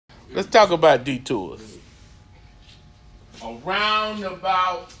Let's talk about detours. A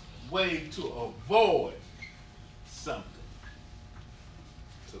roundabout way to avoid something.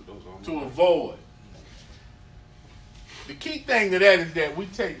 To avoid. The key thing to that is that we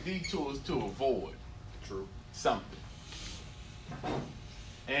take detours to avoid something.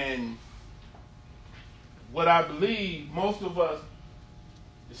 And what I believe, most of us,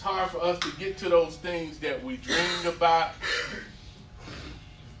 it's hard for us to get to those things that we dreamed about,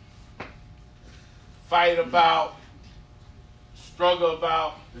 fight about, struggle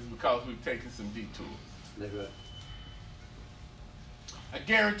about, is because we've taken some detours. I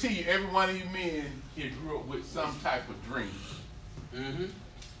guarantee you, every one of you men here grew up with some type of dream. Mm-hmm.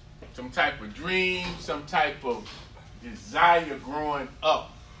 Some type of dream, some type of desire growing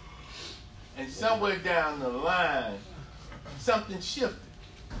up. And somewhere down the line, something shifted.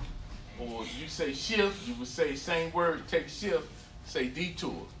 Or you say shift, you would say same word, take shift, say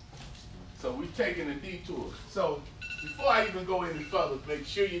detour. So we've taken a detour. So before I even go any further, make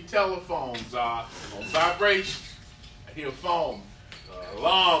sure your telephones are on vibration. I hear a phone,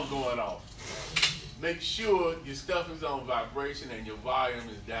 alarm going off. Make sure your stuff is on vibration and your volume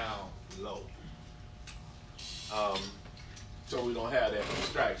is down low. So we don't have that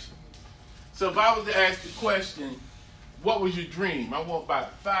distraction. So if I was to ask the question, what was your dream? I want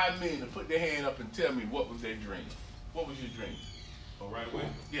about 5 men to put their hand up and tell me what was their dream. What was your dream? Oh, right away?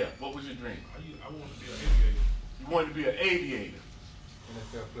 Yeah, what was your dream? I wanted to be an aviator. You wanted to be an aviator.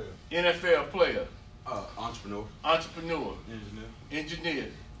 NFL player. NFL player. Entrepreneur. Entrepreneur. Engineer.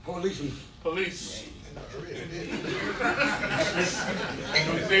 Engineer. Policeman. Policeman.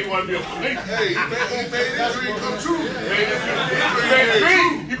 They want to be a policeman. Hey, he made his dream come true.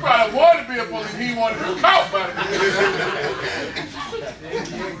 He probably wanted to be a policeman. He wanted to be caught by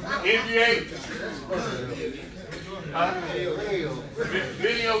the aviator.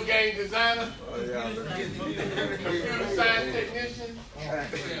 Video game designer. Computer science technician.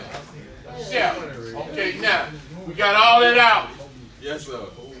 Chef. Okay, now we got all that out. Yes, sir.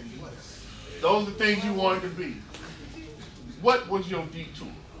 Those are things you wanted to be. What was your detour?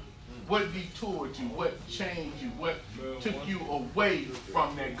 What detoured you? What changed you? What took you away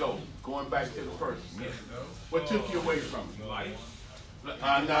from that goal? Going back to the first. Yeah. What took you away from it? Life.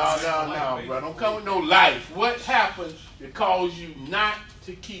 No, bro. Don't come with no life. What happened that caused you not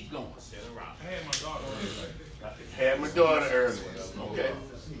to keep going? I had my daughter early. Okay.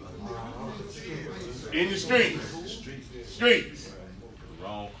 In the streets. Streets.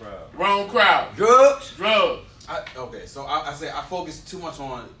 Wrong crowd. Wrong crowd. Drugs. Drugs. Okay, so I say I focused too much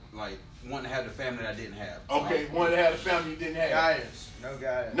on like wanting to have the family that I didn't have. So Okay, wanted to have a family you didn't have. Guidance. No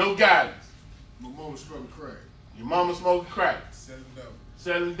guidance. No guidance. My mama smoking crack. Your mama smoking crack. Selling dope.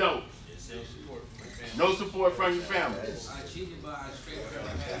 Selling dope. No support from your family.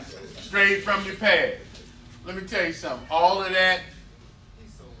 Straight from your past. Let me tell you something. All of that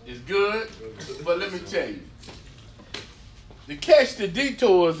is good, but let me tell you. The catch to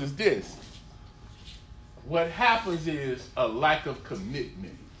detours is this. What happens is a lack of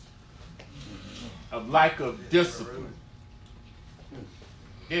commitment, a lack of discipline.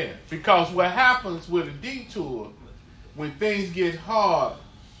 Yeah, because what happens with a detour, when things get hard,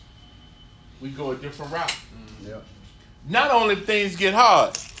 we go a different route. Yep. Not only things get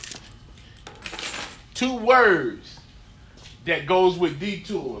hard, 2 words that goes with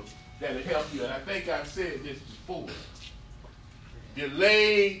detour that'll help you, and I think I've said this before.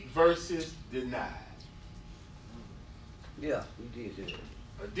 Delayed versus denied. Yeah, we did that.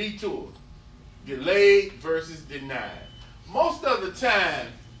 A detour. Delayed versus denied. Most of the time,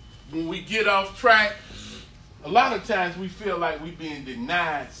 when we get off track, a lot of times we feel like we're being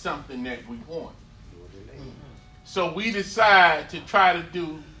denied something that we want. So we decide to try to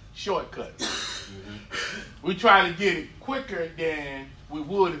do shortcuts. We try to get it quicker than we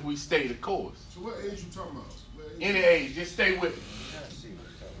would if we stayed the course. So what age you talking about? Any age, just stay with me.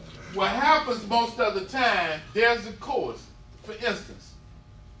 What happens most of the time, there's a course. For instance,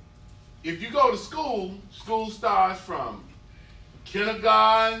 if you go to school, school starts from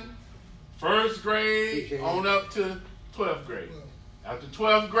kindergarten, 1st grade, on up to 12th grade. After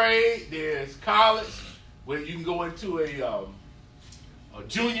 12th grade, there's college, where you can go into a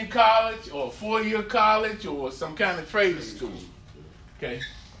junior college or a 4-year college or some kind of trade school. Okay?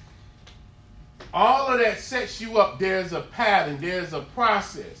 All of that sets you up. There's a pattern. There's a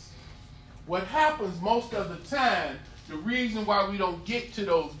process. What happens most of the time, the reason why we don't get to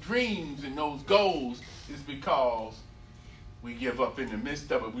those dreams and those goals is because we give up in the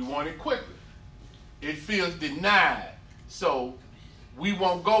midst of it. We want it quicker. It feels denied. So we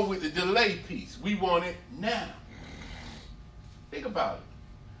won't go with the delay piece. We want it now. Think about it.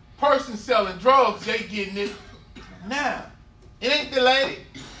 person selling drugs, they getting it now. It ain't delayed.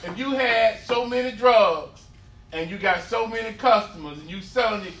 If you had so many drugs and you got so many customers and you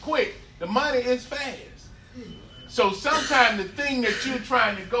selling it quick, the money is fast. So sometimes the thing that you're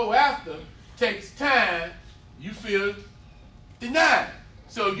trying to go after takes time. You feel denied.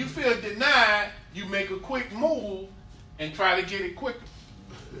 So you feel denied, you make a quick move and try to get it quicker,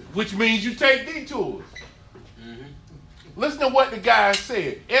 which means you take detours. Listen to what the guys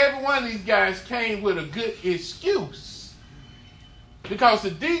said. Every one of these guys came with a good excuse, because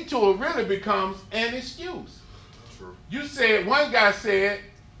the detour really becomes an excuse. True. You said, one guy said,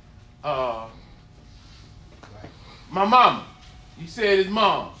 my mama. He said his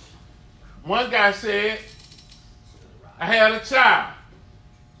mom. One guy said, I had a child.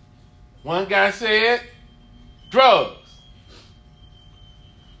 One guy said, drugs.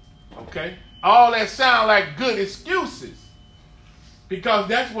 Okay? All that sound like good excuses, because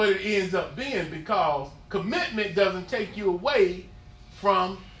that's what it ends up being, because commitment doesn't take you away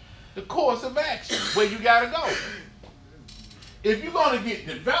from the course of action where you got to go. If you're going to get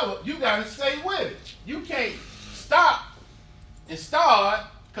developed, you got to stay with it. You can't stop and start,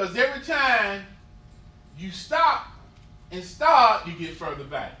 because every time you stop and start, you get further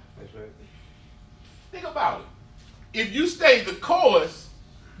back. That's right. Think about it. If you stay the course,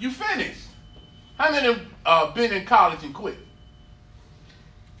 you finish. How many been in college and quit?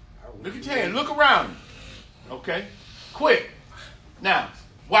 Look at your hand. Look around you. Okay? Quit. Now,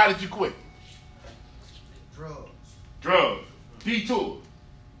 why did you quit? Drugs. Drugs. Detour.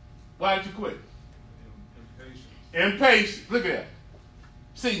 Why did you quit? Impatient. Impatience. Look at that.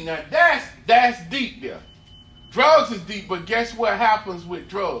 See, now that's deep there. Drugs is deep, but guess what happens with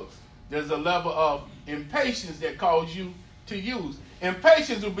drugs? There's a level of impatience that causes you to use.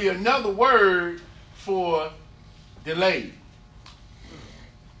 Impatience will be another word for delayed.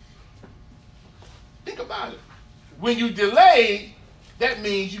 Think about it. When you delay, that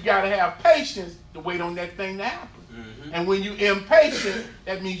means you got to have patience to wait on that thing to happen. Mm-hmm. And when you impatient,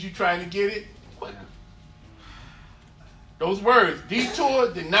 that means you're trying to get it quicker. Those words,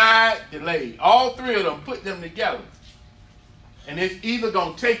 detour, denied, delayed. All three of them, put them together. And it's either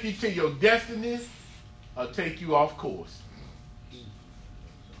going to take you to your destiny or take you off course.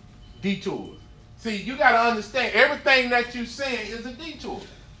 Detours. See, you got to understand, everything that you're saying is a detour.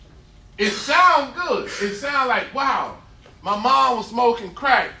 It sounds good. It sounds like, wow, my mom was smoking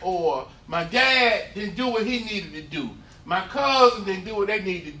crack, or my dad didn't do what he needed to do. My cousin didn't do what they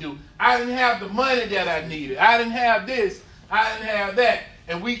needed to do. I didn't have the money that I needed. I didn't have this. I didn't have that.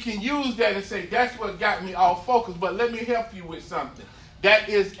 And we can use that and say, that's what got me off focus. But let me help you with something. That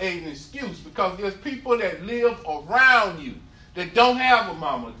is an excuse, because there's people that live around you that don't have a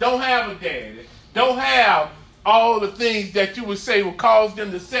mama, don't have a daddy, don't have all the things that you would say will cause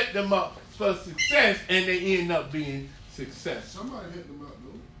them to set them up for success, and they end up being successful. Somebody hit them up,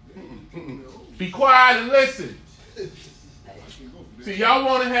 though. Be quiet and listen. See, y'all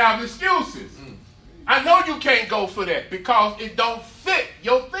want to have excuses. I know you can't go for that because it don't fit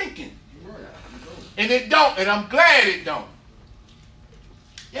your thinking. And it don't, and I'm glad it don't.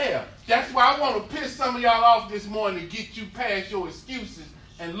 Yeah, that's why I want to piss some of y'all off this morning to get you past your excuses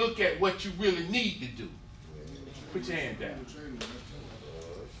and look at what you really need to do. Put your hand down.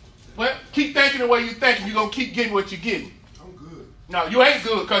 Well, keep thinking the way you're thinking. You're going to keep getting what you're getting. I'm good. No, you ain't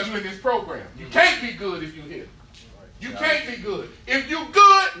good because you're in this program. You can't be good if you're here. You can't be good. If you're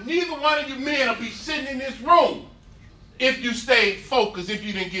good, neither one of you men will be sitting in this room if you stayed focused, if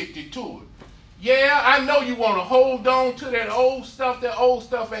you didn't get detoured. Yeah, I know you want to hold on to that old stuff. That old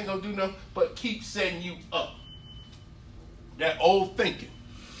stuff ain't going to do nothing but keep setting you up. That old thinking.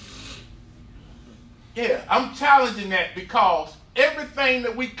 Yeah, I'm challenging that because everything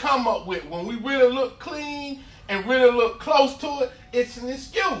that we come up with, when we really look clean and really look close to it, it's an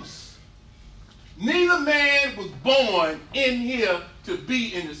excuse. Neither man was born in here to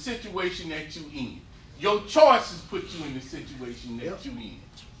be in the situation that you in. Your choices put you in the situation that you in.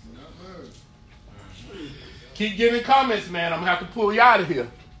 Not bad. Keep giving comments, man. I'm going to have to pull you out of here.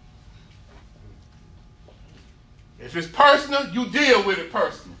 If it's personal, you deal with it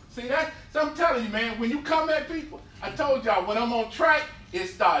personal. See that? So I'm telling you, man, when you come at people, I told y'all, when I'm on track, it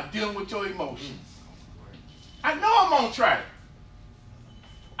starts dealing with your emotions. I know I'm on track.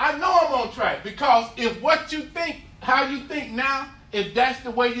 I know I'm on track because if what you think, how you think now, if that's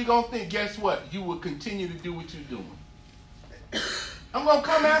the way you're going to think, guess what? You will continue to do what you're doing. I'm going to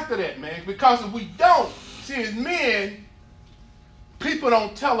come after that, man, because if we don't, see, as men, people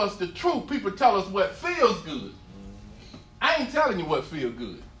don't tell us the truth. People tell us what feels good. I ain't telling you what feels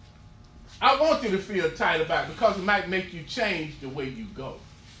good. I want you to feel tight about it because it might make you change the way you go.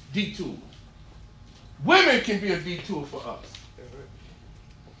 detours. Women can be a detour for us.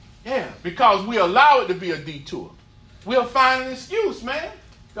 Yeah, because we allow it to be a detour. We'll find an excuse, man,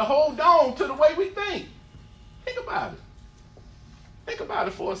 to hold on to the way we think. Think about it. Think about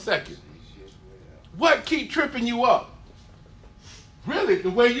it for a second. What keep tripping you up? Really, the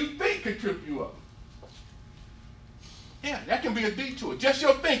way you think can trip you up. Yeah, that can be a detour. Just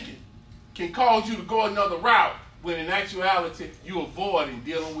your thinking can cause you to go another route when in actuality you avoiding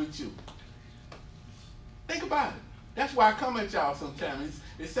dealing with you. Think about it. That's why I come at y'all sometimes.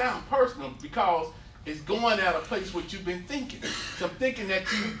 It sounds personal because it's going at a place where you've been thinking. Some thinking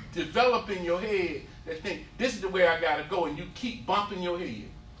that you develop in your head that think, this is the way I got to go, and you keep bumping your head.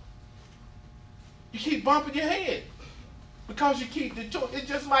 You keep bumping your head because you keep detouring. It's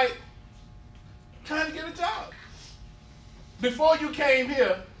just like trying to get a job. Before you came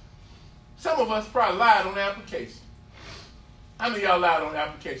here, some of us probably lied on the application. How many of y'all lied on the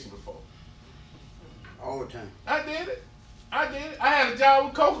application before? All the time. I did it. I had a job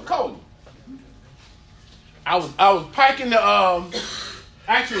with Coca-Cola. I was packing the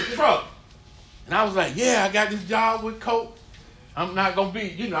actual truck. And I was like, yeah, I got this job with Coke. I'm not going to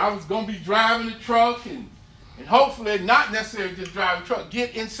be, I was going to be driving the truck and hopefully not necessarily just driving the truck,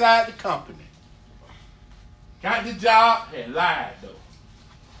 get inside the company. Got the job, had lied though.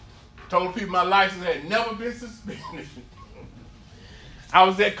 Told people my license had never been suspended. I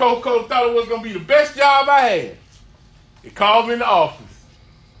was at Coca-Cola, thought it was going to be the best job I had. They called me in the office.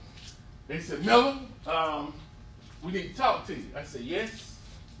 They said, Miller, we need to talk to you. I said, yes.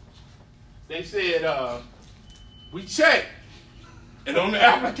 They said, we checked. And on the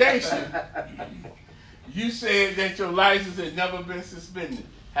application, you said that your license had never been suspended.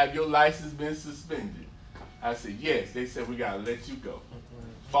 Have your license been suspended? I said, yes. They said, we got to let you go.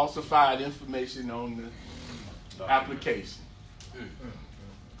 Falsified information on the application.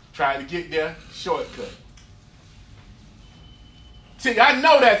 Try to get their shortcut. See, I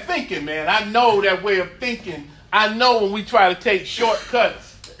know that thinking, man. I know that way of thinking. I know when we try to take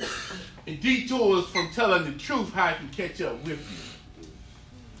shortcuts and detours from telling the truth, how it can catch up with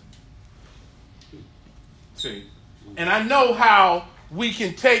you. See? And I know how we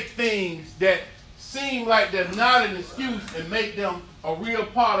can take things that seem like they're not an excuse and make them a real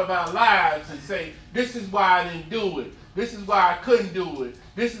part of our lives and say, this is why I didn't do it. This is why I couldn't do it.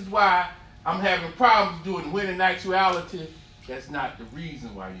 This is why I'm having problems doing it. When in actuality, that's not the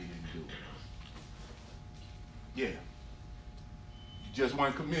reason why you didn't do it. Yeah. You just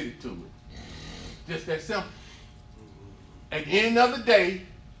weren't committed to it. Just that simple. At the end of the day,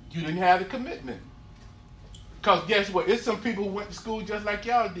 you didn't have the commitment. Because guess what? It's some people who went to school just like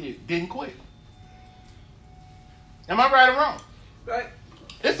y'all didn't quit. Am I right or wrong? Right.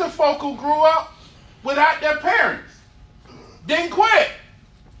 It's some folk who grew up without their parents. Didn't quit.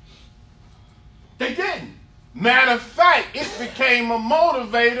 They didn't. Matter of fact, it became a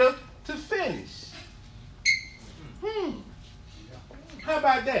motivator to finish. How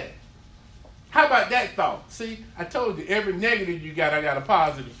about that? How about that thought? See, I told you, every negative you got, I got a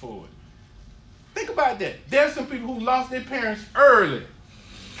positive for it. Think about that. There's some people who lost their parents early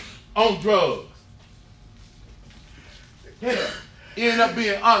on drugs. Yeah. Ended up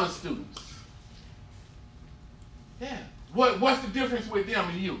being honor students. Yeah. What's the difference with them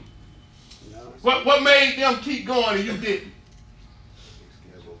and you? What made them keep going and you didn't?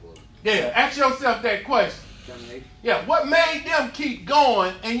 Yeah, ask yourself that question. Yeah, what made them keep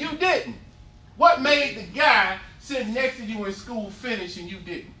going and you didn't? What made the guy sitting next to you in school finish and you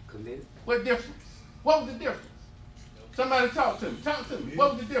didn't? Committed. What difference? What was the difference? Somebody talk to me. Talk to me.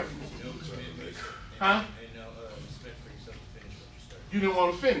 What was the difference? Huh? You didn't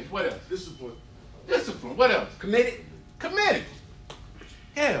want to finish. What else? Discipline. Discipline. What else? Committed. Committed.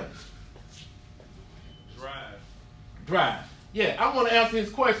 Yeah. Drive. Yeah, I want to answer his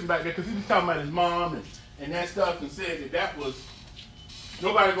question back there because he was talking about his mom and that stuff and said that was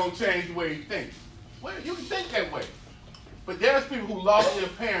nobody going to change the way he thinks. Well, you can think that way. But there's people who lost their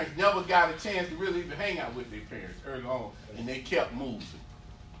parents, never got a chance to really even hang out with their parents early on, and they kept moving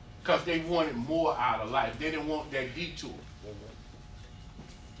because they wanted more out of life. They didn't want that detour.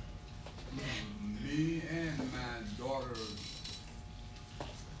 Me and my daughter,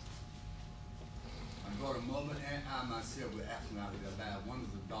 mother, and I myself were absent out of their lives. One is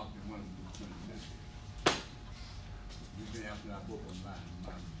a doctor, one is a lieutenant. We've been absent out of both of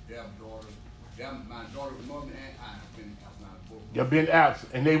them. My daughter's mother and I have been absent out of both. You've been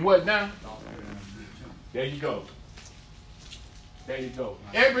absent, and they what now? Doctor and lieutenant. There you go. There you go.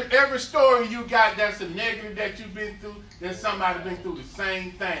 Every story you got that's a negative that you've been through, then somebody been through the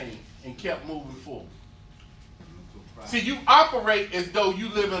same thing and kept moving forward. I'm so See, you operate as though you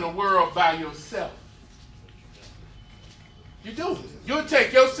live in a world by yourself. You do. You'll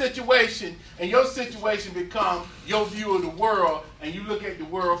take your situation, and your situation become your view of the world, and you look at the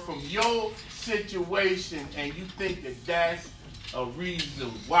world from your situation, and you think that that's a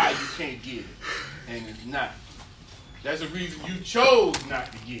reason why you can't get it. And it's not. That's a reason you chose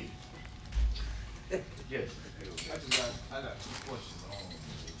not to get it. Yes. I got 2 questions.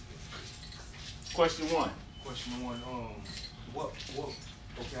 Question 1. Question 1. What?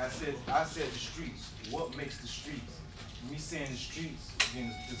 Okay, I said the streets. What makes the streets? Me saying the streets is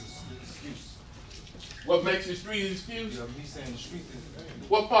an excuse. What makes the street an excuse? Yeah, me saying the streets is.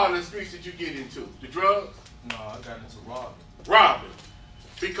 What part of the streets did you get into? The drugs? No, I got into robbing. Robbing.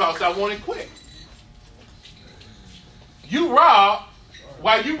 Because I want it quick. You rob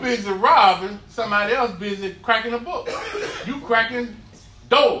while you busy robbing, somebody else busy cracking a book. You cracking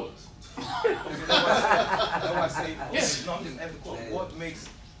doors. That's why I say, Yes. no, I'm just asking the question. What makes...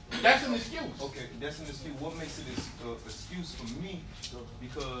 That's an excuse. Okay, that's an excuse. What makes it an excuse for me?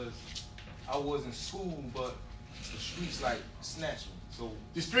 Because I was in school, but the streets like snatch me. So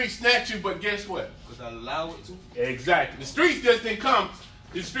The streets snatch you, but guess what? because I allow it to. Exactly. The streets just didn't come.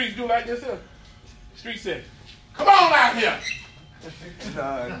 The streets do like this here. The streets said, come on out here.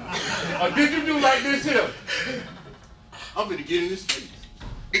 Or did you do like this here? I'm going to get in the streets.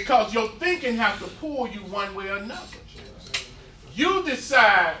 Because your thinking has to pull you one way or another. You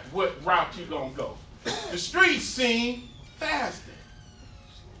decide what route you're going to go. The streets seem faster,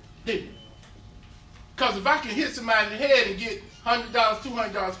 didn't it? Because if I can hit somebody in the head and get $100,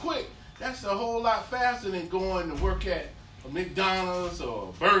 $200 quick, that's a whole lot faster than going to work at a McDonald's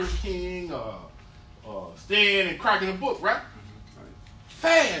or Burger King or staying and cracking a book, right?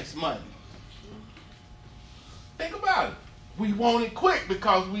 Fast money. Think about it. We want it quick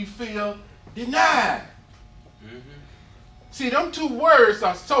because we feel denied. See, them 2 words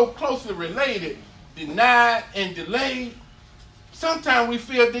are so closely related, denied and delayed. Sometimes we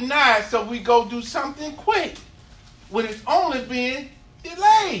feel denied, so we go do something quick when it's only being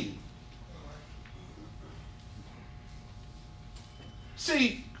delayed.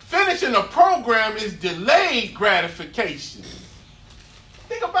 See, finishing a program is delayed gratification.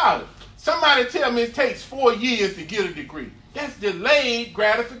 Think about it. Somebody tell me it takes 4 years to get a degree. That's delayed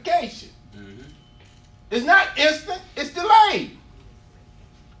gratification. It's not instant, it's delayed.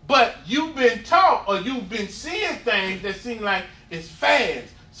 But you've been taught or you've been seeing things that seem like it's fast.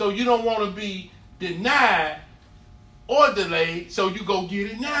 So you don't want to be denied or delayed, so you go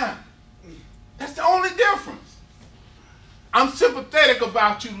get it now. That's the only difference. I'm sympathetic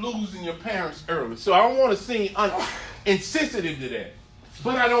about you losing your parents early, so I don't want to seem insensitive to that.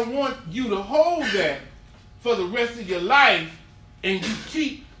 But I don't want you to hold that for the rest of your life, and you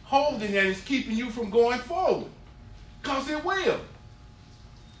keep holding that, it's keeping you from going forward. Because it will.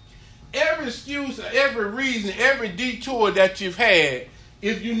 Every excuse, every reason, every detour that you've had,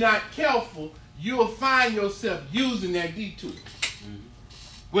 if you're not careful, you'll find yourself using that detour.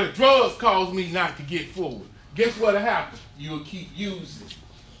 Where drugs cause me not to get forward. Guess what'll happen? You'll keep using.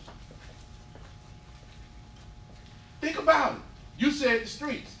 Think about it. You said the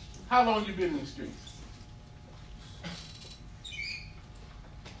streets. How long you been in the streets?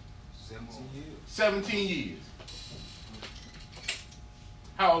 17 years. 17 years.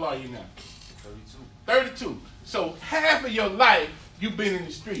 How old are you now? 32. 32. So half of your life you've been in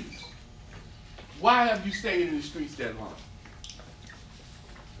the streets. Why have you stayed in the streets that long?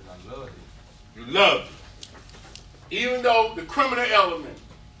 Because I love it. You love it. Even though the criminal element,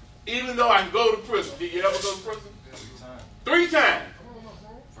 even though I can go to prison. Did you ever go to prison? 3 times. 3 times.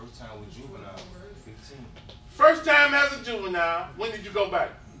 First time with juvenile, 15. First time as a juvenile. When did you go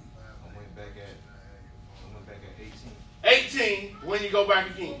back? I went back at 18. 18. When you go back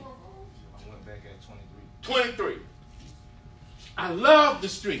again? I went back at 23. 23. I love the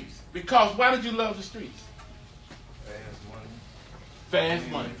streets. Because why did you love the streets? Fast money. Fast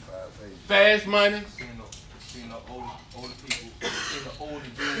money. Fast money. Seeing the older people, seeing the older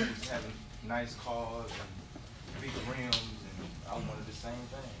dudes having nice cars and big rims, and I wanted the same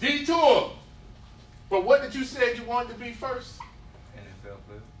thing. Detour. But what did you say you wanted to be first? NFL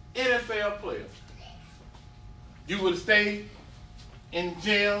player. NFL player. You would have stayed in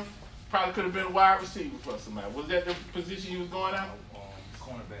jail. Probably could have been a wide receiver for somebody. Was that the position you was going out?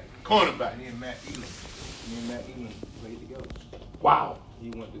 Cornerback. Cornerback. Me and Matt Elam played together. Wow. He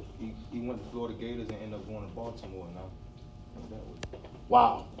went to Florida Gators and ended up going to Baltimore, and I that was.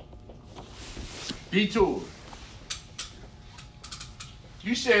 Wow. Detour.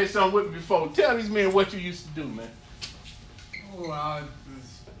 You shared something with me before. Tell these men what you used to do, man. Oh, I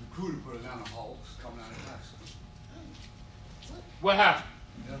was recruited for Atlanta Hawks coming out of high school. What happened?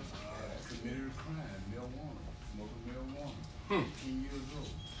 Committed a crime, marijuana, smoking marijuana. 18 years old.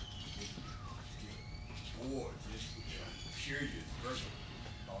 Bored, just curious, virgin.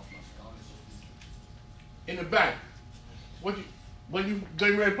 Lost my scholarship. In the back. When you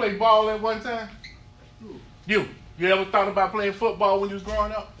getting ready to play ball at one time? You ever thought about playing football when you was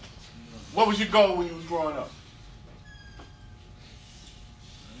growing up? What was your goal when you was growing up?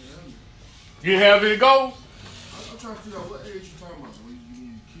 You didn't have any goals? I'm trying to figure out what age you talking about. When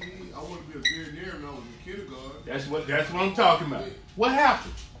you kid, I wanted to be a veterinarian when I was in kindergarten. That's what I'm talking about. What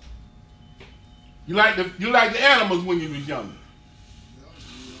happened? You like the animals when you was younger.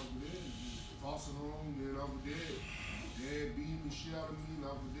 Foster home, then I was dead. Dad beat the shit out of me, and I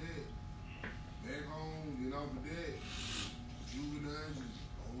was dead. Back home, then I was dead. Juveniles,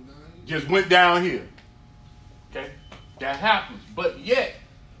 old down here. Just went down here. Okay? That happens. But yet,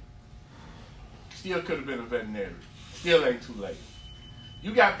 still could have been a veterinarian. Still ain't too late.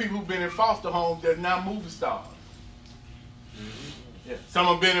 You got people who've been in foster homes that's now movie stars. Yeah. Some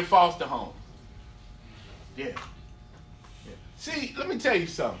have been in foster homes. Yeah. See, let me tell you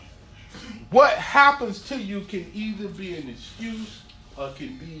something. What happens to you can either be an excuse or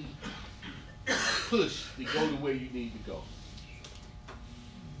can be pushed to go the way you need to go.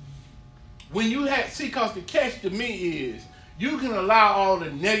 When you because the catch to me is you can allow all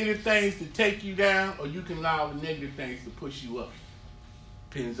the negative things to take you down or you can allow the negative things to push you up.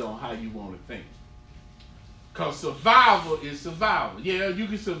 Depends on how you want to think. Because survival is survival. Yeah, you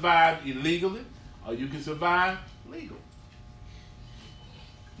can survive illegally or you can survive legal.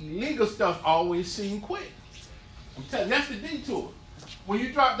 Illegal stuff always seems quick. I'm telling you, that's the detour. When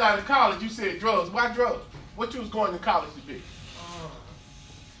you dropped out of college, you said drugs. Why drugs? What you was going to college to be?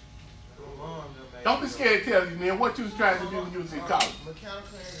 Don't be scared to tell me, man, what you was trying to do when you was in college.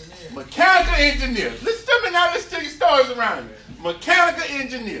 Mechanical engineer. Mechanical engineer. Listen to me now. Listen to your stories around it. Mechanical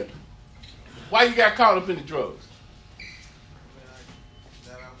engineer. Why you got caught up in the drugs? I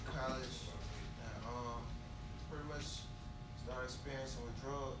got out of college and pretty much started experiencing with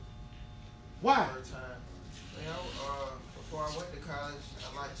drugs. Why? First time. You know, before I went to college,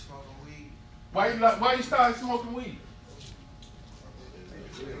 I liked smoking weed. Why you started smoking weed?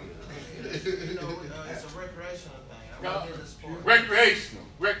 You know, it's a recreational thing. I wasn't into sport. Recreational.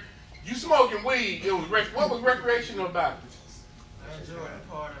 You smoking weed, it was what was recreational about it? I enjoyed the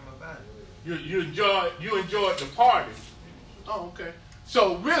part of my body. You enjoyed the party. Oh, okay.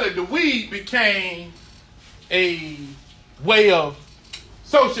 So really the weed became a way of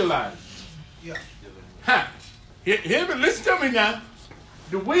socializing. Yeah. Huh. Listen to me now.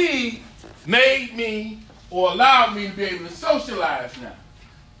 The weed made me or allowed me to be able to socialize now.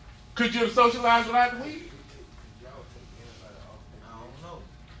 Could you have socialized without the weed? I don't know.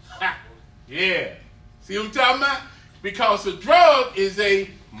 Ha. Yeah. See what I'm talking about? Because a drug is a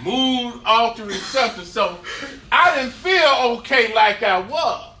mood-altering substance. So I didn't feel okay like I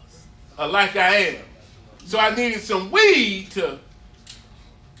was or like I am. So I needed some weed to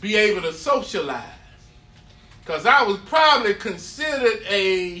be able to socialize. Because I was probably considered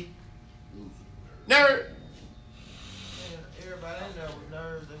a nerd. Everybody in there with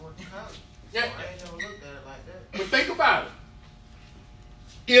nerves, they went to college. Yeah. So I ain't never looked at it like that. But think about it.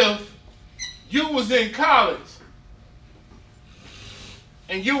 If you was in college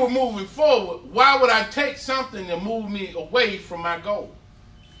and you were moving forward, why would I take something to move me away from my goal?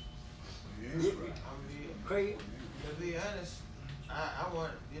 To be honest, I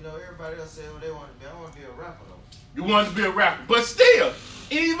want, everybody else say what they want to be. I want to be a rapper though. You wanted to be a rapper. But still,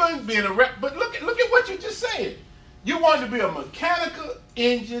 even being a rapper, but look at what you just said. You wanted to be a mechanical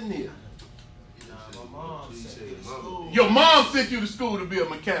engineer. My mom sent me to school. Your mom sent you to school to be a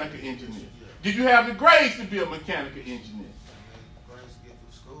mechanical engineer. Did you have the grades to be a mechanical engineer? Grades to get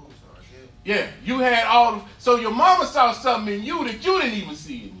through school, so I did. Yeah, you had all of, so your mama saw something in you that you didn't even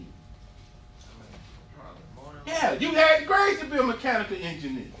see in you. Probably more than Yeah, you had the grades to be a mechanical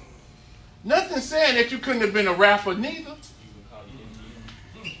engineer. Nothing saying that you couldn't have been a rapper neither.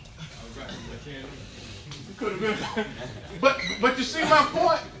 You could have been. But you see my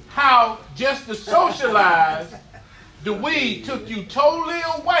point? How just to socialize, the weed took you totally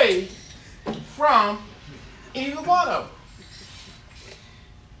away from either one of them.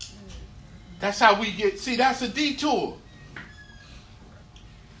 That's how we get, see, that's a detour.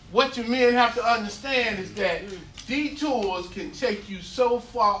 What you men have to understand is that detours can take you so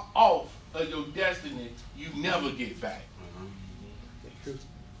far off of your destiny, you never get back.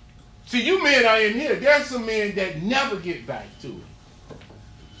 See, you men are in here. There's some men that never get back to it.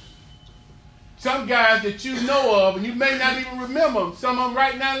 Some guys that you know of, and you may not even remember them, some of them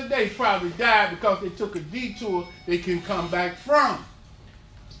right now today probably died because they took a detour they can come back from.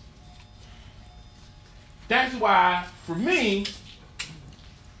 That's why, for me,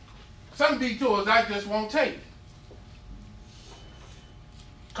 some detours I just won't take.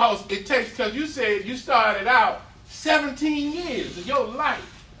 Because you said you started out 17 years of your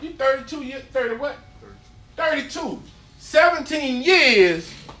life. You 32 years, 30 what? 32. 17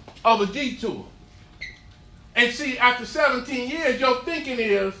 years of a detour. And see, after 17 years, your thinking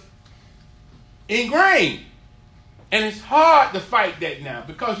is ingrained. And it's hard to fight that now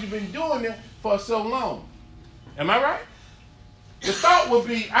because you've been doing it for so long. Am I right? The thought would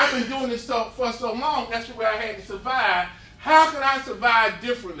be, I've been doing this for so long, that's the way I had to survive. How can I survive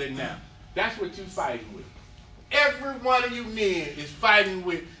differently now? That's what you're fighting with. Every one of you men is fighting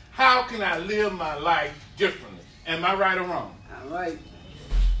with, how can I live my life differently? Am I right or wrong? All right.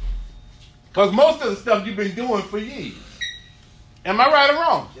 Because most of the stuff you've been doing for years. Am I right or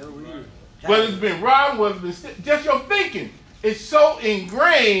wrong? Whether it's been wrong, whether it's been just your thinking. It's so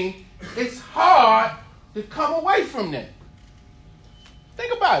ingrained, it's hard to come away from that.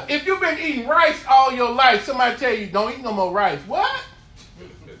 Think about it. If you've been eating rice all your life, somebody tell you, don't eat no more rice. What?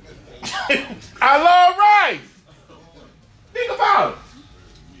 I love rice. Think about it.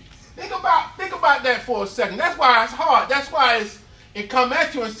 Think about that for a second. That's why it's hard. That's why it come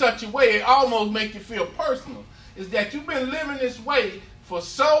at you in such a way it almost makes you feel personal. Is that you've been living this way for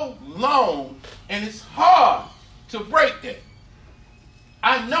so long, and it's hard to break that.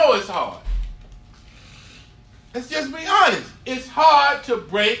 I know it's hard. Let's just be honest. It's hard to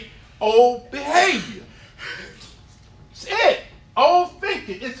break old behavior. It's it. Old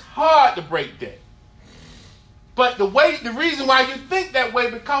thinking. It's hard to break that. But the reason why you think that way,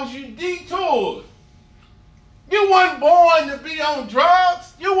 because you detoured. You weren't born to be on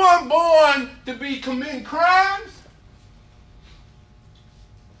drugs. You weren't born to be committing crimes.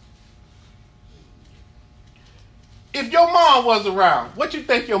 If your mom was around, what you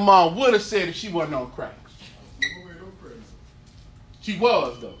think your mom would have said if she wasn't on crack? She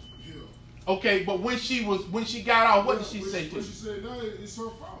was, though. Yeah. Okay, but when she got out, what did she say to you? She said, no, it's her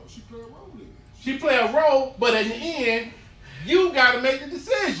fault. She played a role in it. She played a role, but in the end, you got to make the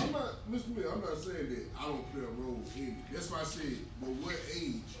decision. I'm not saying that I don't play a role in it. That's why I said, but what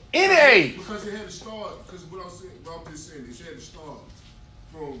age? Any age. Because it had to start, because what I'm just saying, it had to start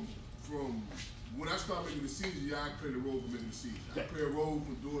from when I started making decisions, I play the role for making decisions. I play a role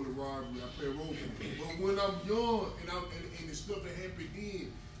for doing the robbery. I play a role for it. But when I'm young and the stuff that happened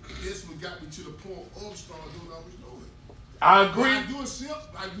then, that's what got me to the point of starting doing what I was doing. I agree. When I do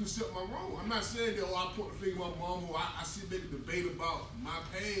accept my wrong. I'm not saying that I point the finger at my mom or I sit back and debate about my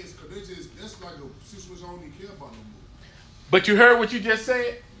past, because that's like a situation I don't even care about no more. But you heard what you just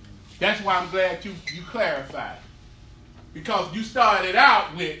said? That's why I'm glad you clarified. Because you started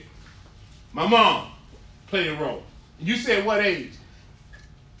out with my mom played a role. You said what age?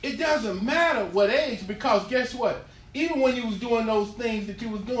 It doesn't matter what age, because guess what? Even when you was doing those things that you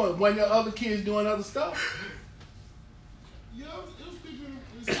was doing, when your other kids doing other stuff? Yeah, it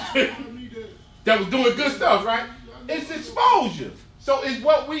was people that was doing good stuff, right? It's exposure. So it's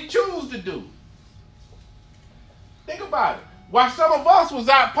what we choose to do. Think about it. While some of us was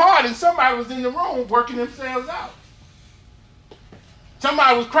out partying, somebody was in the room working themselves out.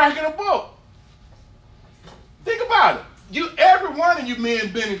 Somebody was cracking a book. Think about it. Every one of you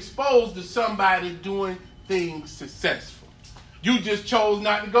men been exposed to somebody doing things successful. You just chose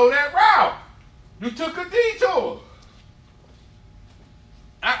not to go that route. You took a detour.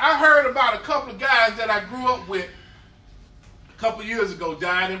 I heard about a couple of guys that I grew up with a couple of years ago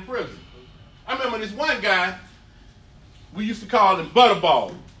died in prison. I remember this one guy, we used to call him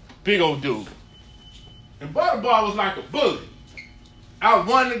Butterball, big old dude. And Butterball was like a bully. I was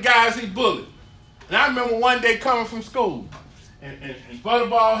one of the guys he bullied. And I remember one day coming from school, and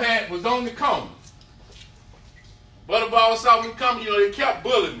Butterball was on the corner. Butterball saw me coming, they kept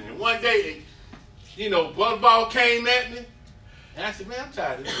bullying me. And one day, Butterball came at me, and I said, man, I'm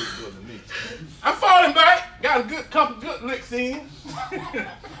tired of this dude bullying me. I fought him back, got a couple good licks in.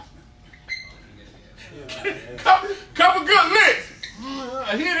 couple good licks.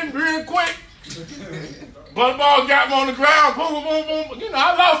 I hit him real quick. Butterball got him on the ground, boom, boom, boom.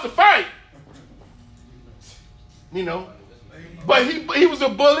 I lost the fight. But he was a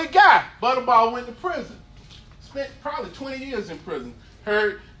bully guy. Butterball went to prison. Spent probably 20 years in prison.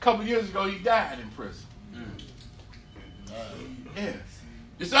 Heard a couple years ago he died in prison. Yeah.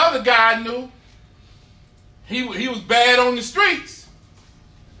 This other guy I knew, he was bad on the streets.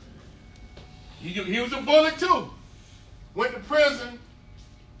 He was a bully too. Went to prison.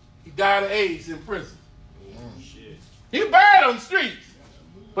 He died of AIDS in prison. He was bad on the streets.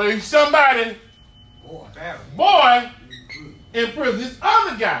 But if somebody, boy, in prison, this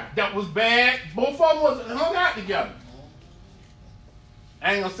other guy that was bad, both of them was hung out together.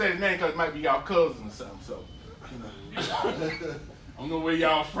 I ain't gonna say the name because it might be y'all cousin or something, so, I don't know where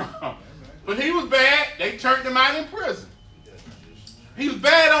y'all from. But he was bad, they turned him out in prison. He was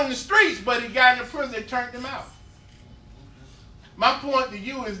bad on the streets, but he got in the prison, they turned him out. My point to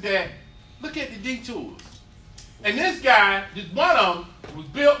you is that, look at the Detours. And this guy, just one of them, was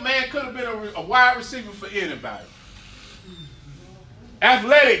built, man, could have been a wide receiver for anybody.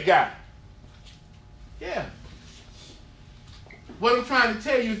 Athletic guy. Yeah. What I'm trying to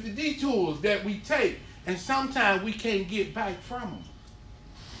tell you is the detours that we take, and sometimes we can't get back from them.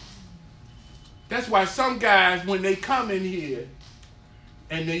 That's why some guys, when they come in here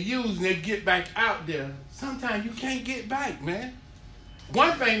and they use and they get back out there, sometimes you can't get back, man.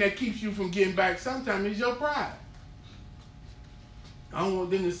 One thing that keeps you from getting back sometimes is your pride. I don't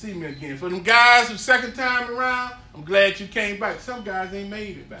want them to see me again. For them guys who second time around, I'm glad you came back. Some guys ain't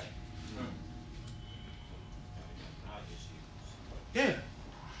made it back. Yeah.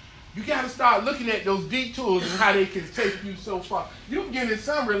 You got to start looking at those detours and how they can take you so far. You can get in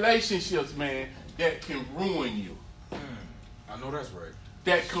some relationships, man, that can ruin you. I know that's right.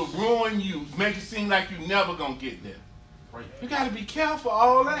 That could ruin you, make it seem like you're never going to get there. Right. You got to be careful of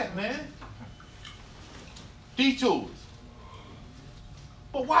all that, man. Detours.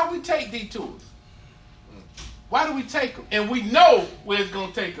 But why we take detours? Why do we take them? And we know where it's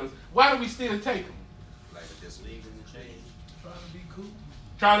going to take us. Why do we still take them? Like a disleague and change. Trying to be cool.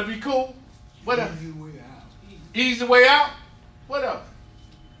 Trying to be cool? What else? Easy way out. Easy way out? What else?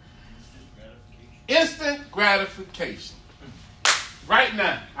 Instant gratification. Right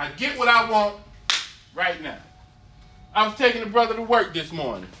now. I get what I want right now. I was taking a brother to work this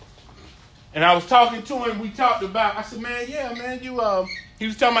morning. And I was talking to him. We talked about, I said, man, yeah, man, he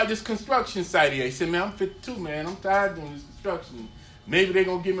was talking about this construction site here. He said, man, I'm 52, man. I'm tired of doing this construction. Maybe they're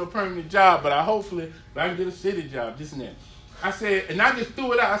going to give me a permanent job, but I can get a city job, this and that. I said, and I just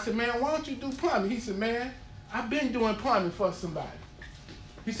threw it out. I said, man, why don't you do plumbing? He said, man, I've been doing plumbing for somebody.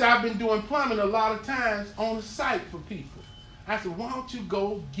 He said, I've been doing plumbing a lot of times on the site for people. I said, why don't you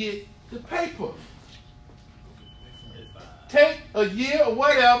go get the paper? Take a year or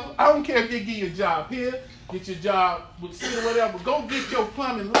whatever. I don't care if they give you a job here, get your job with city or whatever. Go get your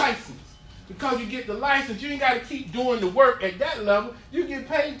plumbing license. Because you get the license, you ain't got to keep doing the work at that level. You get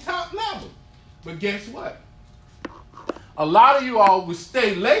paid top level. But guess what? A lot of you all will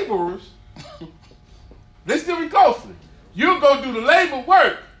stay laborers. Listen to me closely. You'll go do the labor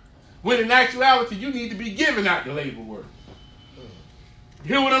work when in actuality you need to be giving out the labor work.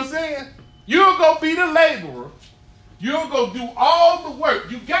 You hear what I'm saying? You'll go be the laborer. You'll go do all the work.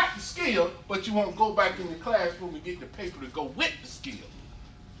 You got the skill, but you won't go back in the classroom and get the paper to go with the skill.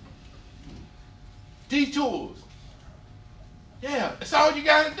 Detours. Yeah, that's all you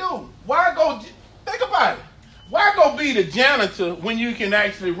got to do. Why go, think about it. Why go be the janitor when you can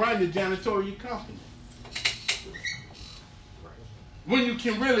actually run the janitorial company? When you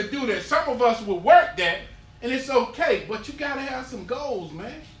can really do that. Some of us will work that, and it's okay, but you got to have some goals,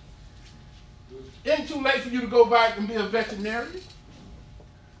 man. It ain't too late for you to go back and be a veterinarian.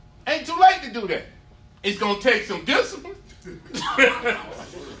 Ain't too late to do that. It's going to take some discipline.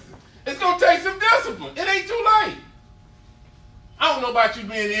 It's going to take some discipline. It ain't too late. I don't know about you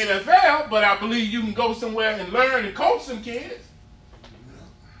being in the NFL, but I believe you can go somewhere and learn and coach some kids.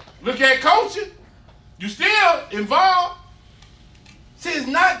 Look at coaching. You still involved. See, it's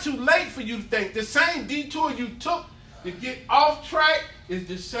not too late for you to think. The same detour you took to get off track is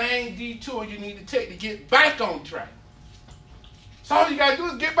the same detour you need to take to get back on track. So all you got to do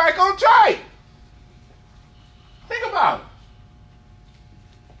is get back on track. Think about it.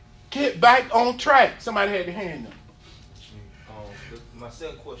 Get back on track. Somebody had their hand up. My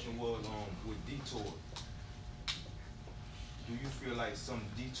second question was with Detour. Do you feel like some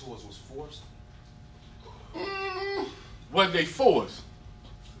detours was forced? Was they forced?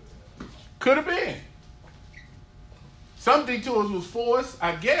 Could have been. Some detours was forced,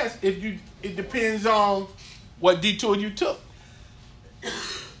 I guess. It depends on what detour you took.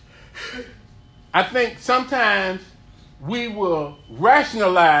 I think sometimes we will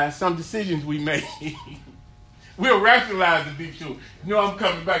rationalize some decisions we made. We'll rationalize the detour. You know I'm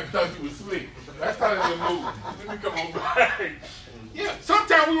coming back. Thought you was asleep. That's how they move. Let me come on back. Yeah,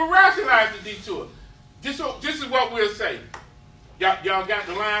 sometimes we will rationalize the detour. This is what we'll say. Y'all got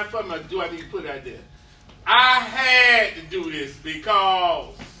the line for me, or do I need to put it out there? I had to do this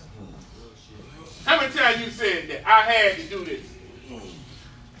because. How many times you said that? I had to do this.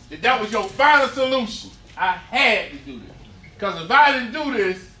 that was your final solution. I had to do this. Because if I didn't do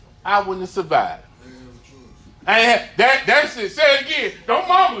this, I wouldn't have survived. I ain't have, that's it. Say it again. Don't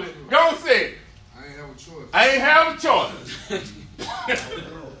mumble it. Don't say it. I ain't have a choice. I ain't have a choice.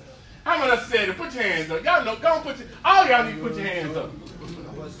 How many I said it? Put your hands up. Y'all know, go on, all y'all need to put your hands up.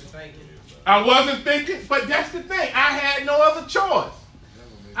 I wasn't thinking, but that's the thing. I had no other choice.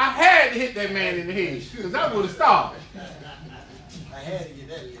 I had to hit that man in the head because I would have starved. I had to get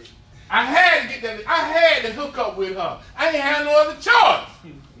that lit. I had to get that. I had to hook up with her. I ain't had no other choice.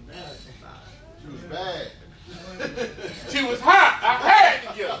 She was bad. She was hot. I had to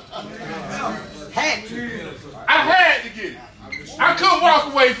get her. Had to. I had to get it. I couldn't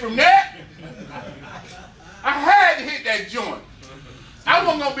walk away from that. I had to hit that joint. I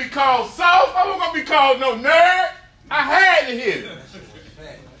wasn't going to be called soft. I wasn't going to be called no nerd. I had to hit it.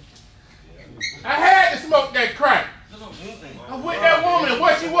 I had to smoke that crack. And with that woman,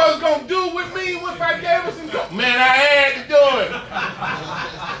 what she was going to do with me if I gave her some dope. Man, I had to do it.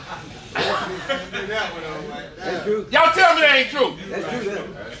 That's true. Y'all tell me that ain't true.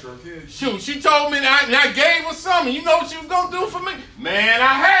 That's true. Shoot, she told me that, and I gave her something. You know what she was going to do for me? Man,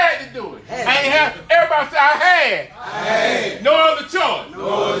 I had to do it. I ain't have, everybody say I had. No other choice.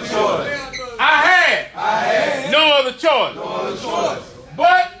 I had. No other choice.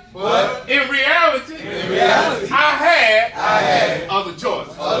 But in reality, I had other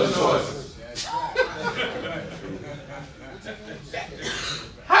choices.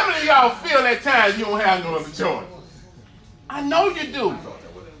 How many of y'all feel at times you don't have no other choice? I know you do.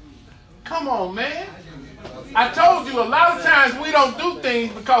 Come on, man. I told you a lot of times we don't do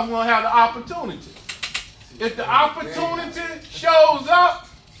things because we don't have the opportunity. If the opportunity shows up,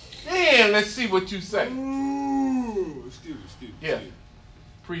 then let's see what you say. Excuse me. Yeah.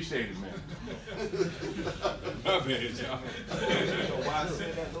 Appreciate it, man. My bad, y'all. So why I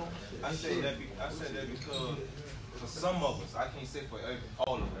said that though? I said that because for some of us, I can't say for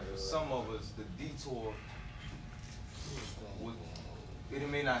all of us, for some of us, the detour, it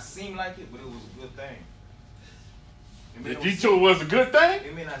may not seem like it, but it was a good thing. The detour was a good thing?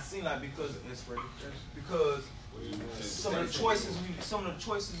 It may not seem like because some of the choices,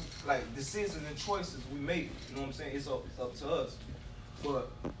 like decisions and choices we make, you know what I'm saying, it's up to us.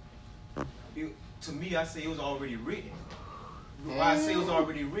 But to me, I say it was already written. Why I say it was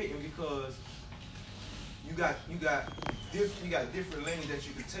already written because you got different lanes that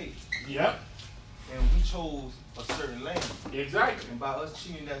you could take. Yep. And we chose a certain lane. Exactly. And by us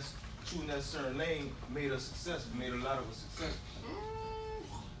choosing that certain lane made us successful, made a lot of us successful.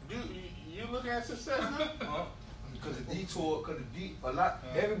 You look at success now? Because the detour,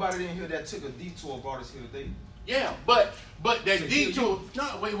 everybody in here that took a detour brought us here today. Yeah, but that detour.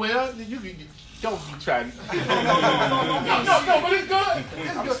 No, wait, well, you don't be trying. No, but it's good.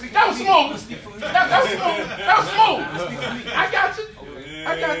 That was smooth. That was smooth. I got you.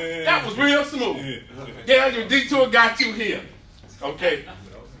 That was real smooth. Yeah, your detour got you here. Okay.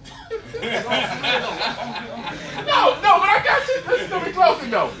 No, but I got you. This is gonna be closer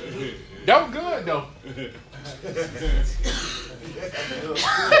though. That was good though.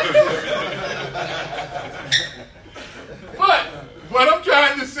 But what I'm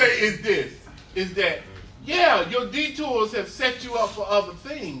trying to say is that yeah, your detours have set you up for other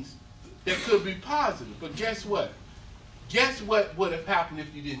things that could be positive. But guess what? Guess what would have happened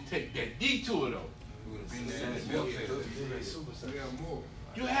if you didn't take that detour though?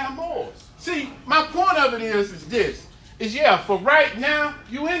 You have more. See, my point of it is this. For right now,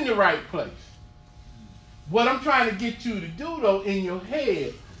 you in the right place. What I'm trying to get you to do though in your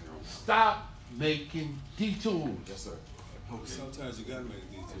head, stop making detours. Yes, sir. Okay. Sometimes you gotta make a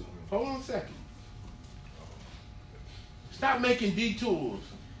detour. Hold on a second. Stop making detours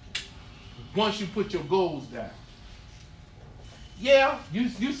once you put your goals down. Yeah,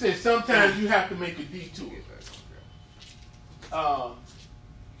 you said sometimes you have to make a detour. I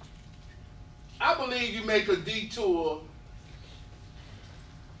believe you make a detour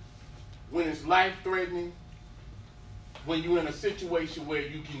when it's life-threatening, when you're in a situation where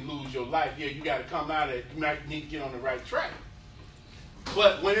you can lose your life. Yeah, you got to come out of it. You might need to get on the right track.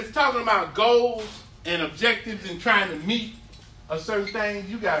 But when it's talking about goals and objectives and trying to meet a certain thing,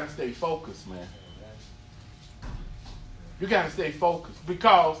 you got to stay focused, man. You got to stay focused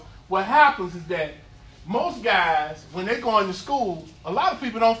because what happens is that most guys, when they're going to school, a lot of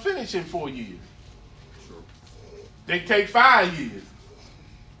people don't finish in 4 years. They take 5 years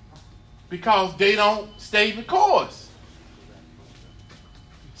because they don't stay the course.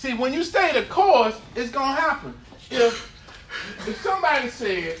 See, when you stay the course, it's going to happen. If somebody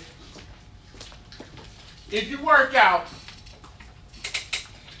said, if you work out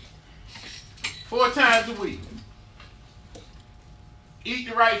 4 times a week. Eat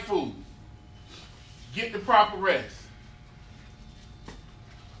the right food. Get the proper rest.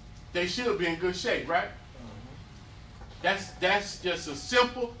 They should be in good shape, right? That's just a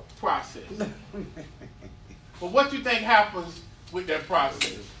simple process. But what do you think happens with that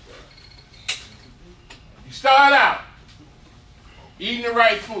process? You start out eating the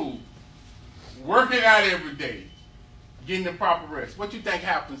right food, working out every day, getting the proper rest. What do you think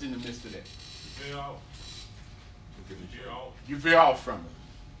happens in the midst of that? You veer off from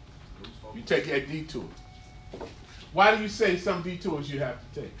it. You take that detour. Why do you say some detours you have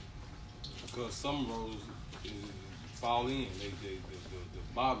to take? Because some roads fall in. The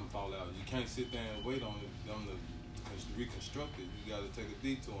bottom fall out. You can't sit there and wait on them to reconstruct it. You got to take a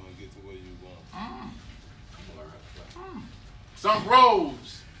detour and get to where you're going. Some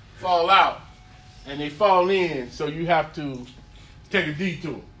roads fall out and they fall in, so you have to take a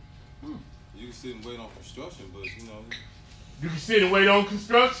detour. You can sit and wait on construction, but you know. You can sit and wait on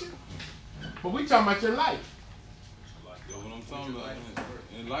construction, but we talking about your life. That's what I'm talking about.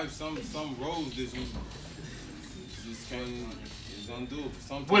 In life, some roads that you just can't. It's undoable.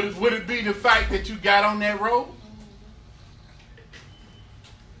 Sometimes. Would it be the fact that you got on that road?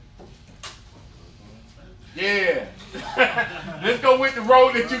 Yeah. Let's go with the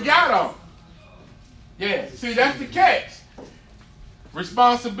road that you got on. Yeah. See, that's the catch.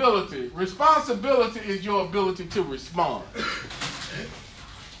 Responsibility. Responsibility is your ability to respond.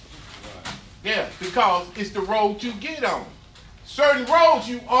 Yeah, because it's the road you get on. Certain roads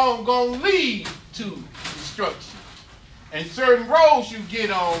you on gonna lead to destruction. And certain roads you get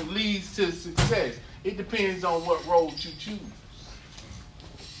on leads to success. It depends on what road you choose.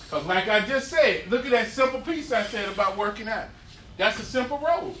 Because like I just said, look at that simple piece I said about working out. That's a simple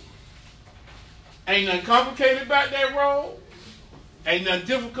road. Ain't nothing complicated about that road. Ain't nothing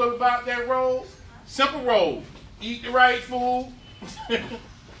difficult about that road. Simple road. Eat the right food.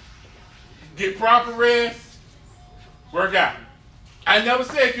 Get proper rest. Work out. I never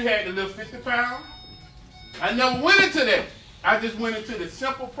said you had to lift 50 pounds. I never went into that. I just went into the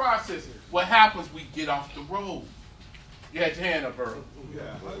simple process. What happens, we get off the road. You had your hand up, Earl.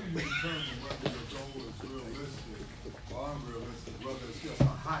 Yeah, how do you determine whether the goal is realistic or unrealistic, whether it's just a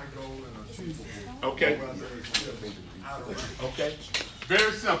high goal and achievable, Okay. or whether it's just out of reach? Okay.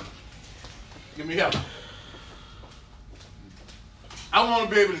 Very simple. Give me help. I want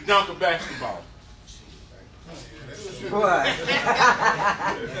to be able to dunk a basketball. What? Is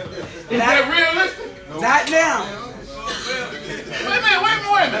that realistic? Not now. Wait a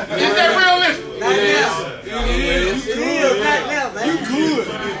minute. Is that realistic? Not now. It is not now, man. You good.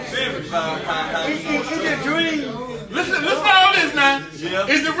 It's a dream. Listen to all this now.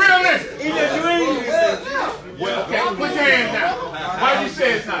 Is it realistic? It's a dream. Okay, put your hands down. Why you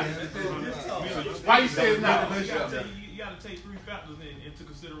say it's not? Why you say it's not? You got to take 3 factors into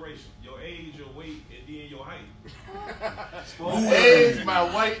consideration: your age, your weight, and then your height. Age, my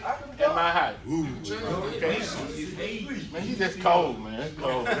weight, and my height. Okay. Man, you just cold, man. That's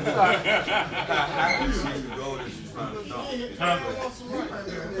cold.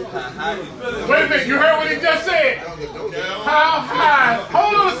 Wait a minute, you heard what he just said? How high?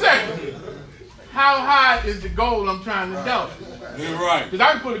 Hold on a second. How high is the goal I'm trying to dunk? You're right. Because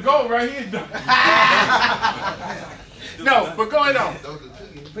I can put a goal right here and dunk. No, but go ahead on.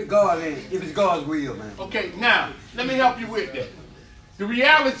 Put God in it. If it's God's will, man. Okay, now, let me help you with that. The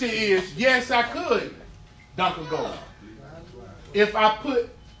reality is, yes, I could dunk a goal. If I put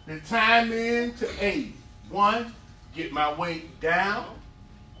the time in to A, 1, get my weight down.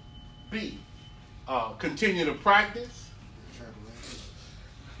 B, continue to practice.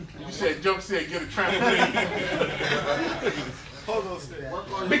 You said, Joke said, get a trampoline.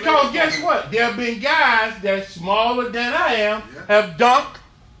 Because guess what? There have been guys that's smaller than I am have dunked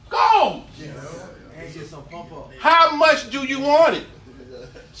gold. How much do you want it?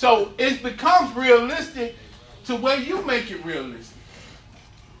 So it becomes realistic to where you make it realistic.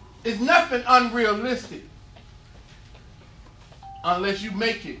 It's nothing unrealistic unless you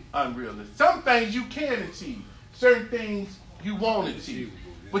make it unrealistic. Some things you can achieve. Certain things you won't achieve.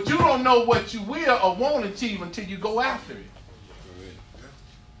 But you don't know what you will or won't achieve until you go after it.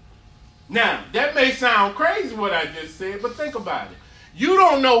 Now, that may sound crazy what I just said, but think about it. You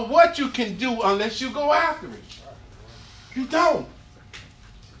don't know what you can do unless you go after it. You don't.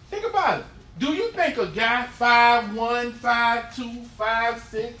 Think about it. Do you think a guy 5'1", 5'2",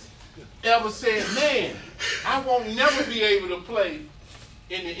 5'6", ever said, man, I won't never be able to play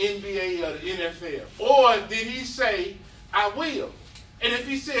in the NBA or the NFL? Or did he say, I will? And if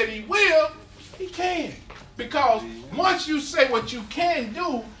he said he will, he can. Because once you say what you can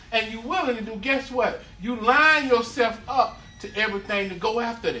do, and you're willing to do, guess what? You line yourself up to everything to go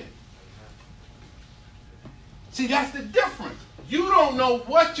after that. See, that's the difference. You don't know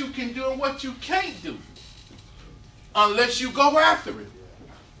what you can do and what you can't do unless you go after it.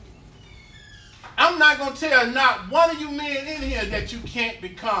 I'm not going to tell not one of you men in here that you can't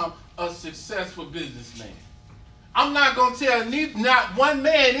become a successful businessman. I'm not going to tell not one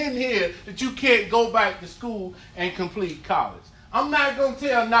man in here that you can't go back to school and complete college. I'm not going to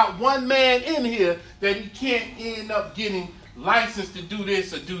tell not one man in here that he can't end up getting licensed to do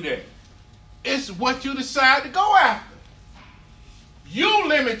this or do that. It's what you decide to go after. You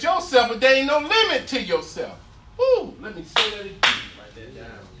limit yourself, but there ain't no limit to yourself. Ooh, let me say that again. Write that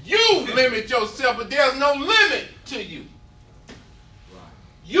down. You limit yourself, but there's no limit to you.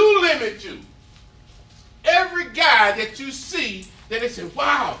 You limit you. Every guy that you see that they say,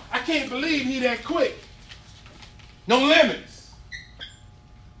 wow, I can't believe he that quick. No limits.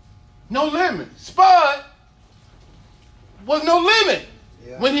 No limit. Spud was no limit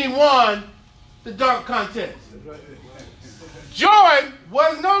when he won the dunk contest. Jordan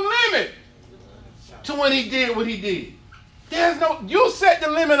was no limit to when he did what he did. There's no, you set the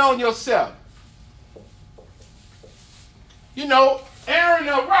limit on yourself. You know, Aaron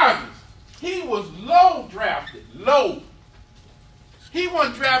Rodgers, he was low drafted, low. He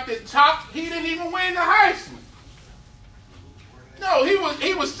wasn't drafted top. He didn't even win the Heisman. No, he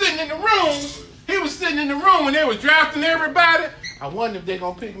was sitting in the room. He was sitting in the room when they were drafting everybody. I wonder if they're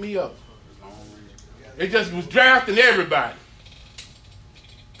going to pick me up. They just was drafting everybody.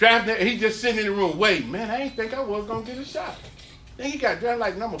 He just sitting in the room. Wait, man, I didn't think I was going to get a shot. Then he got drafted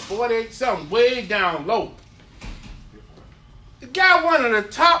like number 48 something, way down low. The guy, one of the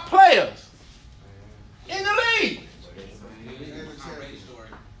top players in the league.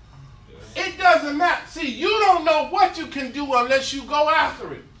 It doesn't matter. See, you don't know what you can do unless you go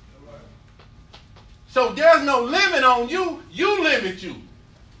after it. So there's no limit on you. You limit you.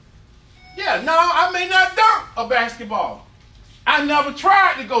 Yeah, no, I may not dunk a basketball. I never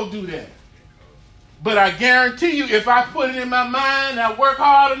tried to go do that. But I guarantee you, if I put it in my mind, I work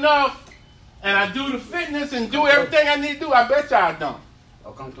hard enough, and I do the fitness and do everything I need to do, I bet you I dunk.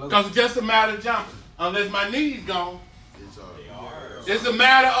 Because it's just a matter of jumping. Unless my knee's gone. It's a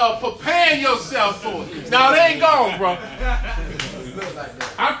matter of preparing yourself for it. Now, they ain't gone, bro.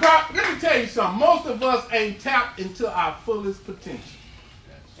 Let me tell you something. Most of us ain't tapped into our fullest potential.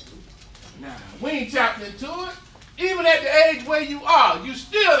 Nah, we ain't tapped into it. Even at the age where you are, you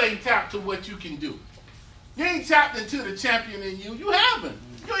still ain't tapped to what you can do. You ain't tapped into the champion in you. You haven't.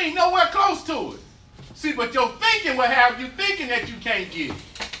 You ain't nowhere close to it. See, but your thinking will have you thinking that you can't get it.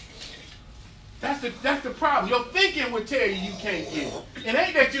 That's the problem. Your thinking will tell you can't get it. It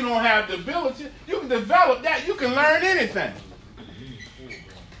ain't that you don't have the ability. You can develop that. You can learn anything.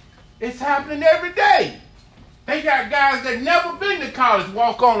 It's happening every day. They got guys that never been to college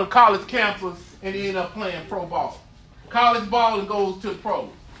walk on a college campus and end up playing pro ball. College ball and goes to the pros.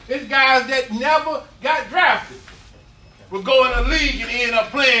 It's guys that never got drafted will go in a league and end up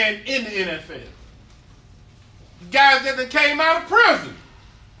playing in the NFL. Guys that came out of prison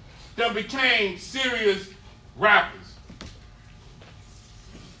that became serious rappers.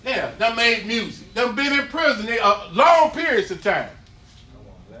 Yeah, that made music. They've been in prison long periods of time.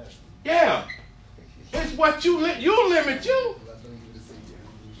 Yeah. It's what you limit you.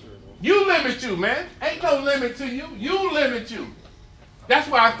 You limit you, man. Ain't no limit to you. You limit you. That's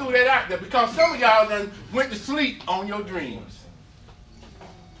why I threw that out there, because some of y'all done went to sleep on your dreams.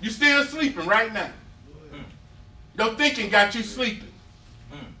 You still sleeping right now. Your thinking got you sleeping.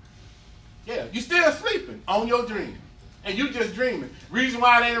 Yeah, you still sleeping on your dream. And you just dreaming. Reason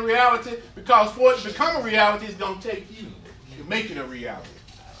why it ain't a reality, because for it to become a reality, it's going to take you to make it a reality.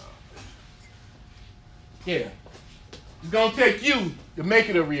 Yeah. It's going to take you to make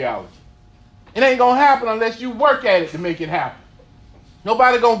it a reality. It ain't going to happen unless you work at it to make it happen.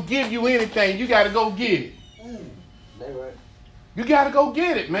 Nobody going to give you anything. You got to go get it. You got to go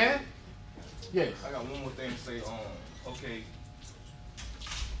get it, man. Yes. I got one more thing to say. Okay,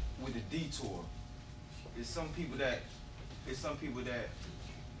 with the Detour, there's some people that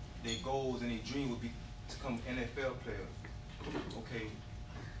their goals and their dream would be to become NFL players. Okay,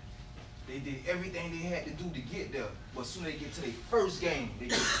 they did everything they had to do to get there, but as soon as they get to their first game, they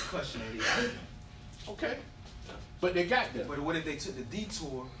get a concussion and they out. Okay, but they got there. But what if they took the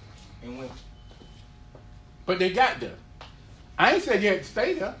Detour and went? But they got there. I ain't said you had to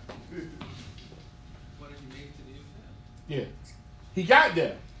stay there. What if you made it to the NFL? Yeah, he got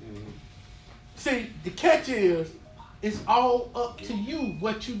there. See, the catch is, it's all up to you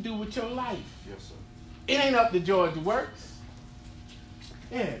what you do with your life. Yes, sir. It ain't up to George Works.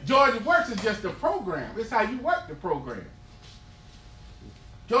 Yeah, Georgia Works is just a program. It's how you work the program.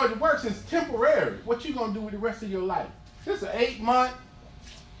 Georgia Works is temporary. What you gonna do with the rest of your life? This is an 8-month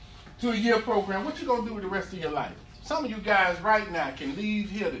to a year program. What you gonna do with the rest of your life? Some of you guys right now can leave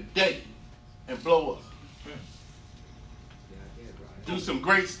here today and blow up. Do some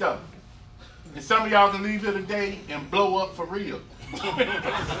great stuff. And some of y'all can leave here today and blow up for real.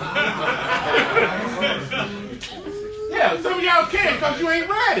 Yeah, some of y'all can because you ain't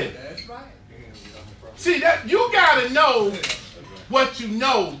ready. That's right. See, that you gotta know what you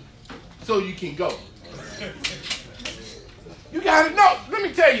know so you can go. You gotta know. Let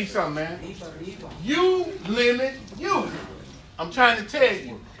me tell you something, man. You limit you. I'm trying to tell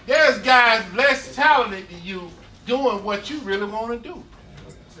you. There's guys less talented than you doing what you really want to do.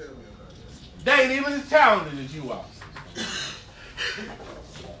 They ain't even as talented as you are.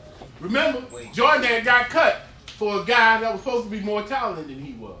 Remember, Jordan had got cut for a guy that was supposed to be more talented than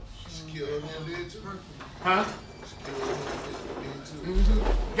he was. Huh?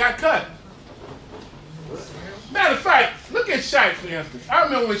 Got cut. Matter of fact, look at Shaq, for instance. I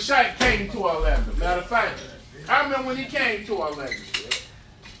remember when Shaq came to Orlando. Matter of fact, I remember when he came to Orlando.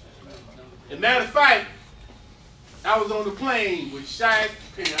 And matter of fact, I was on the plane with Shaq,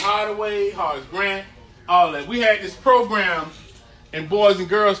 Penny Hardaway, Horace Grant, all that. We had this program in Boys and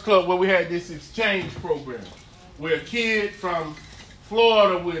Girls Club where we had this exchange program where a kid from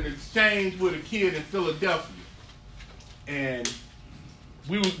Florida would exchange with a kid in Philadelphia. And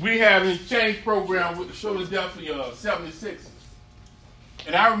we had an exchange program with the Philadelphia 76ers.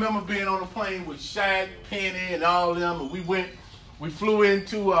 And I remember being on the plane with Shaq, Penny, and all of them, and we flew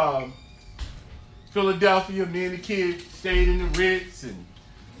into Philadelphia. Me and the kids stayed in the Ritz and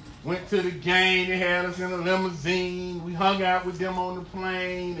went to the game. They had us in a limousine. We hung out with them on the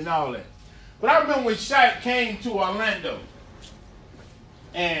plane and all that. But I remember when Shaq came to Orlando,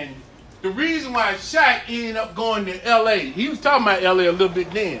 and the reason why Shaq ended up going to L.A., he was talking about L.A. a little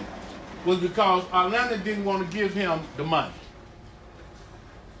bit then, was because Orlando didn't want to give him the money.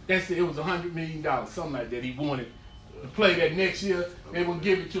 It was $100 million, something like that. He wanted to play that next year. They would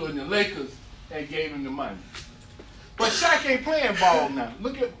give it to him. The Lakers and gave him the money. But Shaq ain't playing ball now.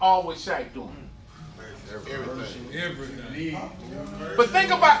 Look at all what Shaq doing. Everything. But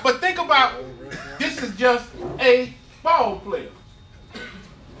think about this is just a ball player.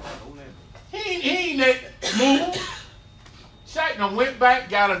 He ain't that move. Shaq done went back,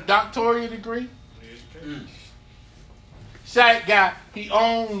 got a doctoral degree. Shaq he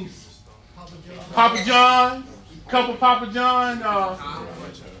owns Papa John's, couple Papa John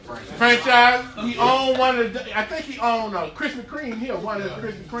franchise. He owned one of the, I think he owned Krispy Kreme here, one of the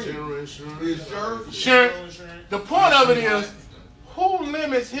Krispy Kreme. Sure. The point of it is, who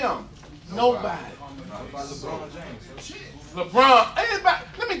limits him? Nobody. LeBron. Everybody,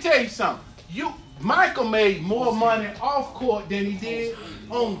 let me tell you something. Michael made more money off court than he did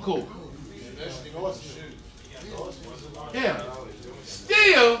on court. Yeah.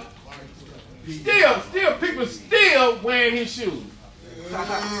 Still, people still wearing his shoes.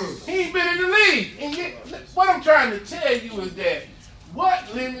 He ain't been in the league. And yet, what I'm trying to tell you is that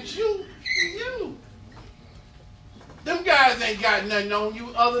what limits you is you. Them guys ain't got nothing on you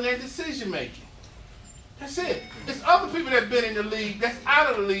other than decision making. That's it. It's other people that been in the league that's out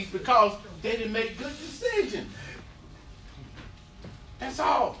of the league because they didn't make good decisions. That's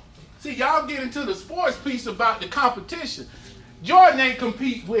all. See, y'all get into the sports piece about the competition. Jordan ain't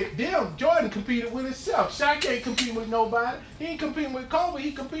compete with them. Jordan competed with himself. Shaq ain't competing with nobody. He ain't competing with Kobe.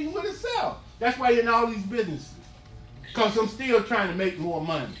 He competing with himself. That's why he's in all these businesses. Because I'm still trying to make more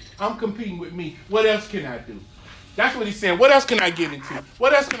money. I'm competing with me. What else can I do? That's what he's saying. What else can I get into?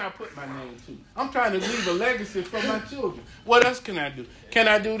 What else can I put my name to? I'm trying to leave a legacy for my children. What else can I do? Can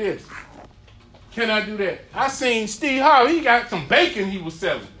I do this? Can I do that? I seen Steve Harvey. He got some bacon he was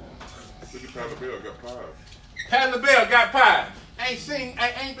selling. Pat LaBelle got pied. Pat LaBelle got pied.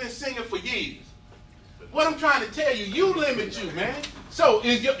 Ain't been singing for years. What I'm trying to tell you, you limit you, man. So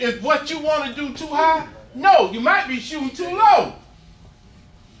is what you want to do too high? No, you might be shooting too low.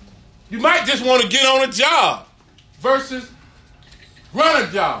 You might just want to get on a job versus run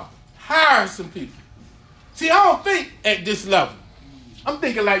a job. Hire some people. See, I don't think at this level. I'm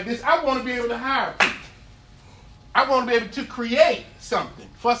thinking like this. I want to be able to hire people. I want to be able to create something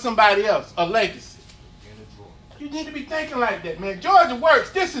for somebody else, a legacy. You need to be thinking like that, man. Georgia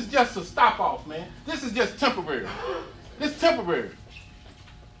Works, this is just a stop-off, man. This is just temporary. This is temporary.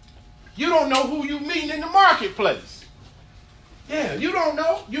 You don't know who you meeting in the marketplace. Yeah, you don't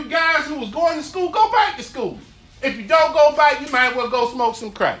know. You guys who was going to school, go back to school. If you don't go back, you might as well go smoke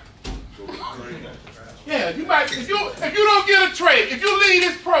some crack. Yeah, you might. If you don't get a trade, if you leave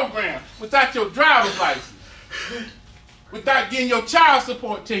this program without your driver's license, without getting your child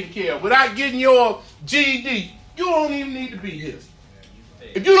support taken care of, without getting your GED, you don't even need to be here.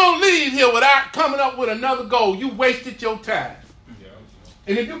 If you don't leave here without coming up with another goal, you wasted your time.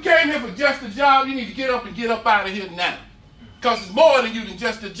 And if you came here for just a job, you need to get up and get up out of here now. Because it's more than you than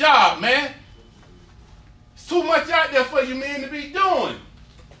just a job, man. It's too much out there for you men to be doing.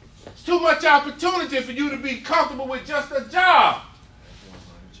 It's too much opportunity for you to be comfortable with just a job.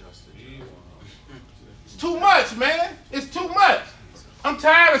 It's too much, man. It's too much. I'm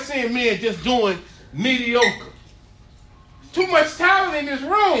tired of seeing men just doing mediocre. Too much talent in this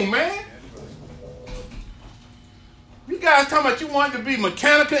room, man. You guys talking about you want to be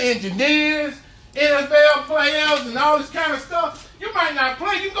mechanical engineers, NFL players, and all this kind of stuff. You might not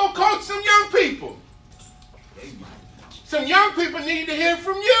play. You can go coach some young people. Some young people need to hear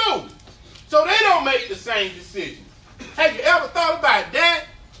from you so they don't make the same decisions. Have you ever thought about that?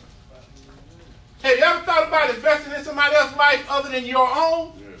 Have you ever thought about investing in somebody else's life other than your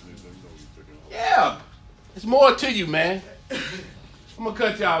own? Yeah. There's more to you, man. I'm going to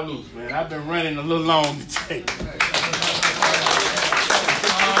cut y'all loose, man. I've been running a little long today.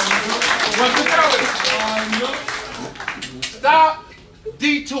 What's the notice? Stop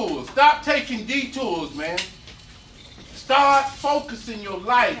detours. Stop taking detours, man. Start focusing your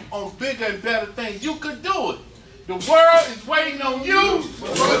life on bigger and better things. You could do it. The world is waiting on you.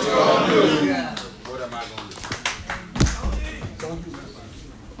 What you going to do? What am I going to do? Don't do that.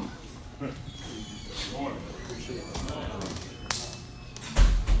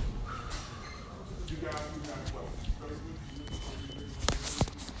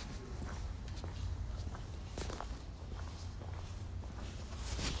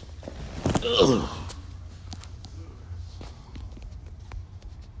 Ugh.